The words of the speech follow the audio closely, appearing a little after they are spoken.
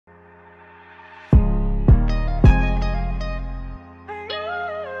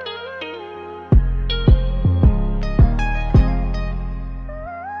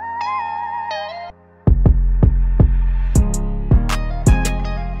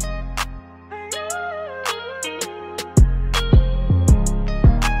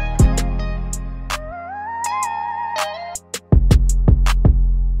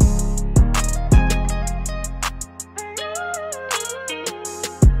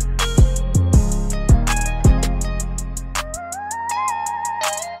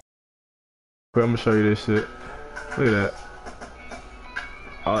I'm gonna show you this shit. Look at that.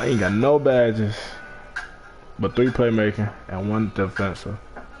 Oh, I ain't got no badges, but 3 playmaking and 1 defensive.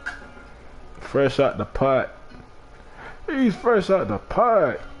 Fresh out the pot. He's fresh out the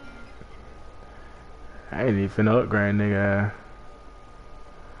pot. I ain't even finna upgrade, nigga.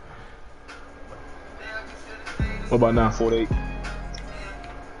 What about now? 48.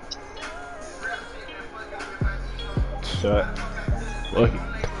 Shot. Lucky.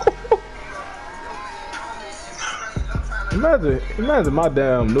 Imagine my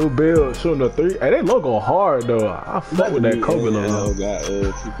damn new build shooting a 3. Hey, they logo hard though. I fuck with that Kobe logo. Got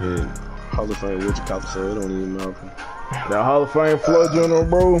freaking Hall of Fame Richard Copper, so it don't even matter. That Hall of Fame floor general,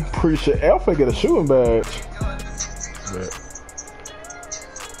 bro. Appreciate it. I'm finna get a shooting badge. But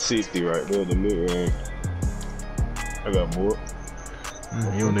 60 right there, the mid range. I got more.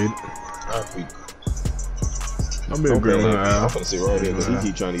 You don't need it. I think. I'm being great with I'm finna sit right here, but he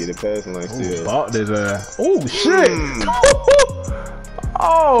keep trying to get it passing like still. Bought this ass. Oh shit!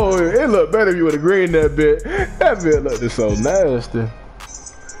 Oh, it looked better if you would have greened that bit. That bit looked so nasty.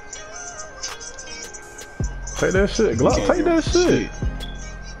 Take that shit, Glock. Take that shit.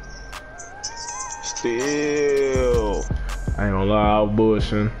 Still. I ain't gonna lie, I was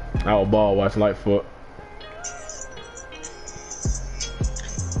bullshitting. I was ball watching like fuck.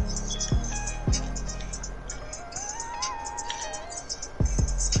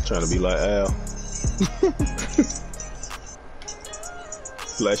 Trying to be like Al.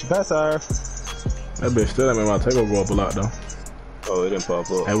 Flashy pass tire. That bitch still ain't made my takeover go up a lot though. Oh, it didn't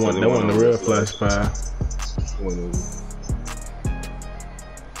pop up. That wasn't the real flash fire.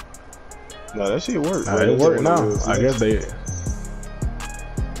 Nah, that shit worked. It worked now. I guess they.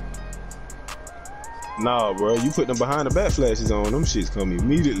 Nah, bro, you put them behind the back flashes on, them shits come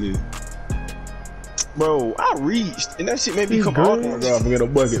immediately. Bro, I reached, and that shit made me come off. I'm gonna get a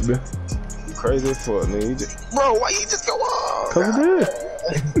bucket, man. You crazy as fuck, man. Bro, why you just go off? Cause it did.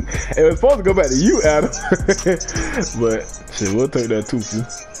 It was supposed to go back to you, Adam. But shit, we'll take that too, fool.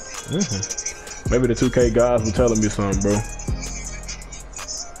 Maybe the 2K guys were telling me something, bro.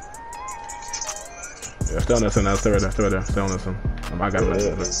 Yeah, stay on that thing. Stay right there. Stay on that thing. I got it.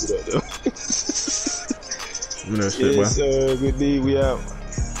 Give me that shit, boy. Yes, good D, we out.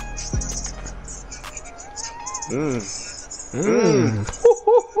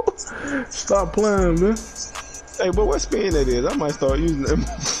 Stop playing, man. Hey, but what spin that is? I might start using them.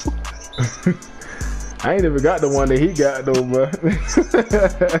 I ain't even got the one that he got though, bro.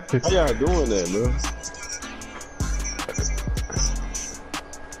 How y'all doing that, man?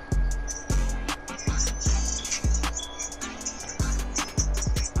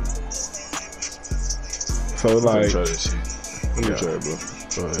 So like, try this shit. Let me try it, bro.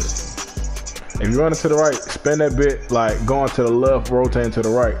 Go ahead. If you're running to the right, spin that bit like going to the left, rotating to the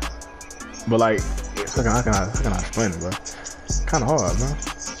right. But like, how can I explain it, bro? Kind of hard, man.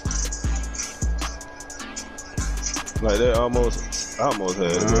 Like that I almost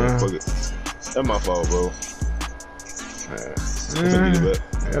had it, bro. Fuck it. That's my fault, bro. It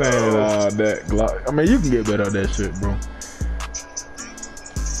ain't all that Glock. I mean, you can get better at that shit, bro.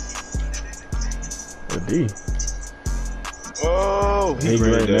 A D. Oh, he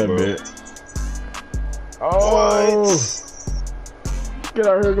grabbed that, bro. Bit. Oh, what? Get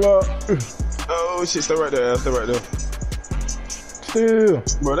out here, Glock. Oh shit, stay right there, stay right there. Steal.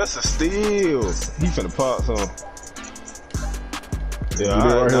 Bro, that's a steal. He finna pop some. Yeah,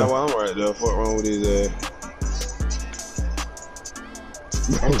 alright, now I'm right there. Fuck wrong with his ass.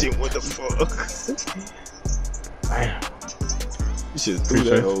 Dude, what the fuck? Damn. You should've threw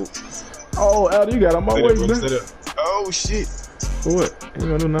that hole. Oh, Al, you got on my way, man. Oh shit. What? You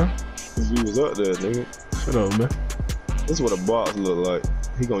gonna do now? You was up there, nigga. Shut up, man. This is what a box look like.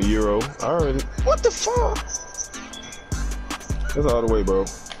 He gonna Euro. Alright. What the fuck? That's all the way, bro.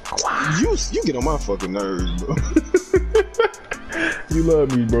 You get on my fucking nerves, bro. You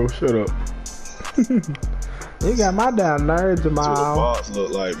love me, bro. Shut up. You got my damn nerves, Jamal. That's what a box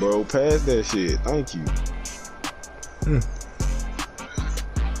look like, bro. Pass that shit. Thank you.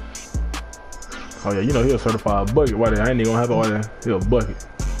 Oh yeah, you know he a certified bucket. Why I ain't even gonna have it right there. He a bucket.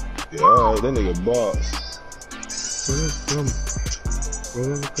 Yeah, alright, that nigga box.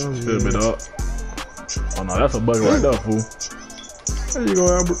 Still a bit up. Oh no, that's a bucket right there, fool. There you go,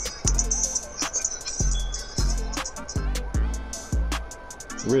 Albert.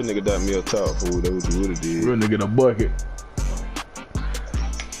 Real nigga got me a top, fool. That's what you would've did. Real nigga a bucket.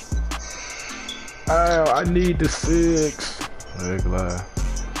 Oh, I need the 6. Big lie.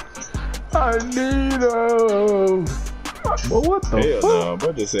 I need them. But what the Hell fuck? nah,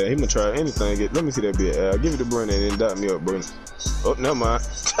 bro just said he gonna try anything. Let me see that bit. Give it to Brandon and then dot me up, Brandon. Oh, never mind.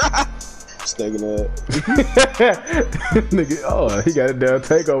 Stinking that. Nigga, oh, he got a damn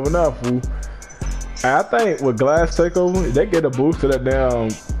takeover now, fool. I think with glass takeover, they get a boost to that damn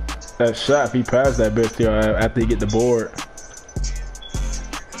that shot if he passed that bitch to after he get the board.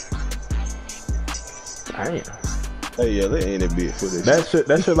 Damn. Hey, yeah, that ain't a bit for this.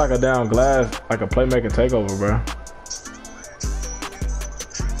 That shit like a down glass, like a playmaker takeover, bro.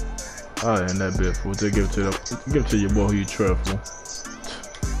 Oh, and that bit, fool. Just give it to your boy who you trust, fool.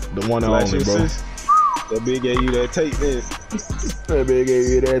 The one and only, bro. That big gave you that tape, man. That big gave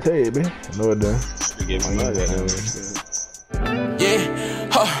you that tape, man. No, it done.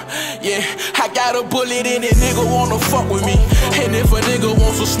 Yeah, I got a bullet in it, nigga wanna fuck with me. And if a nigga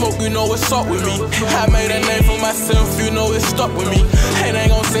wants some smoke, you know it's up with me. I made a name for myself, you know it's stuck with me. And ain't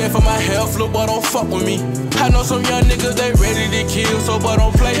gon' say it for my health, look, but don't fuck with me. I know some young niggas, they ready to kill, so but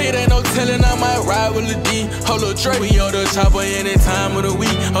don't play. It ain't no telling, I might ride with a D. Hold up, Dre, we on the chopper any time of the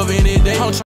week, of any day.